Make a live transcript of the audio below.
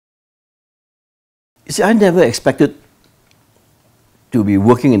You see, I never expected to be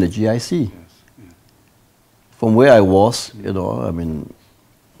working in the GIC. Yes. Yeah. From where I was, I mean,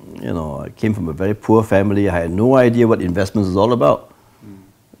 I came from a very poor family. I had no idea what investments is all about.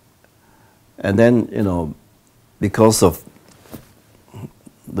 And then, because of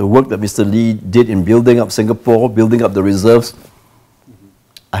the work that Mr. Lee did in building up Singapore, building up the reserves,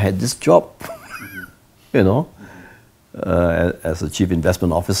 I had this job, as a chief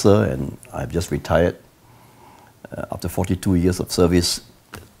investment officer, and I've just retired after 42 years of service,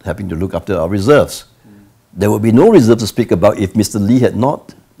 having to look after our reserves. There would be no reserve to speak about if Mr. Lee had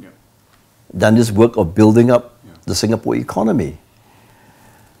not done this work of building up the Singapore economy.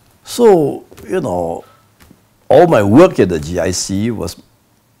 So, all my work at the GIC was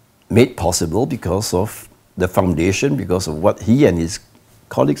made possible because of the foundation, because of what he and his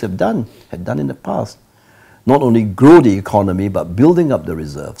colleagues had done in the past. Not only grow the economy, but building up the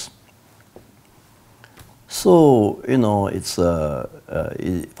reserves. So, it's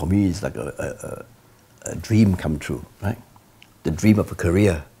for me, it's like a dream come true, right? The dream of a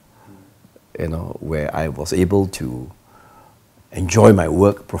career, where I was able to enjoy my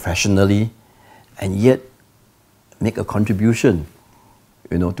work professionally and yet make a contribution,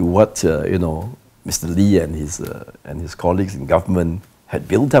 to what, Mr. Lee and his colleagues in government had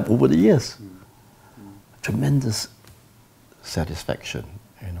built up over the years. Tremendous satisfaction,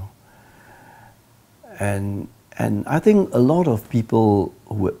 And I think a lot of people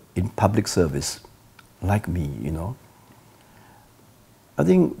who are in public service, like me, I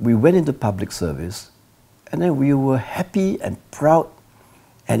think we went into public service and then we were happy and proud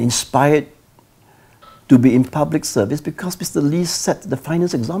and inspired to be in public service because Mr. Lee set the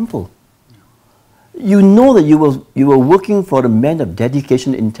finest example. You know that you were working for a man of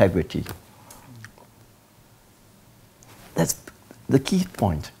dedication and integrity. That's the key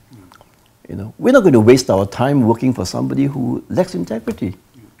point. We're not going to waste our time working for somebody who lacks integrity,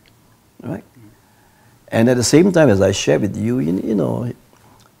 right? And at the same time, as I shared with you,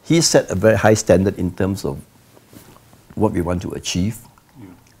 he set a very high standard in terms of what we want to achieve.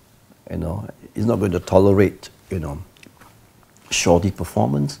 He's not going to tolerate, shoddy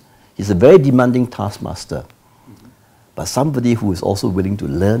performance. He's a very demanding taskmaster, but somebody who is also willing to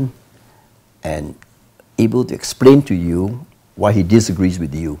learn and able to explain to you why he disagrees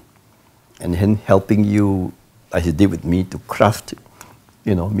with you, and then helping you, as he did with me, to craft,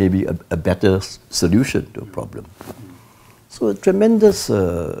 maybe a better solution to a problem. So a tremendous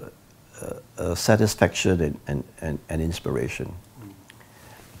satisfaction and inspiration.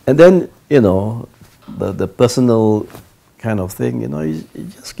 And then, the personal kind of thing, it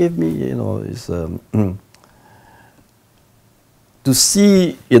just gave me, to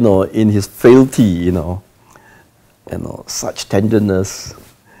see, in his frailty, such tenderness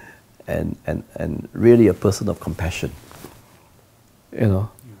and really a person of compassion,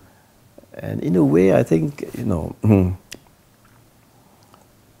 And in a way, I think,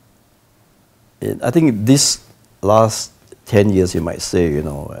 I think this last 10 years, you might say,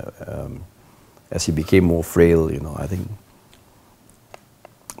 as he became more frail, I think,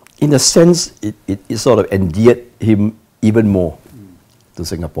 in a sense, it sort of endeared him even more to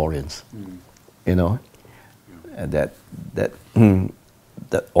Singaporeans, and that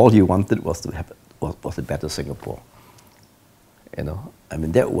all he wanted was to have was a better Singapore. I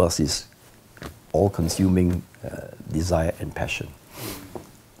mean, that was his all-consuming desire and passion.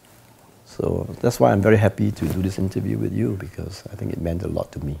 So that's why I'm very happy to do this interview with you, because I think it meant a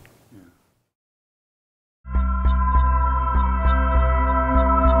lot to me.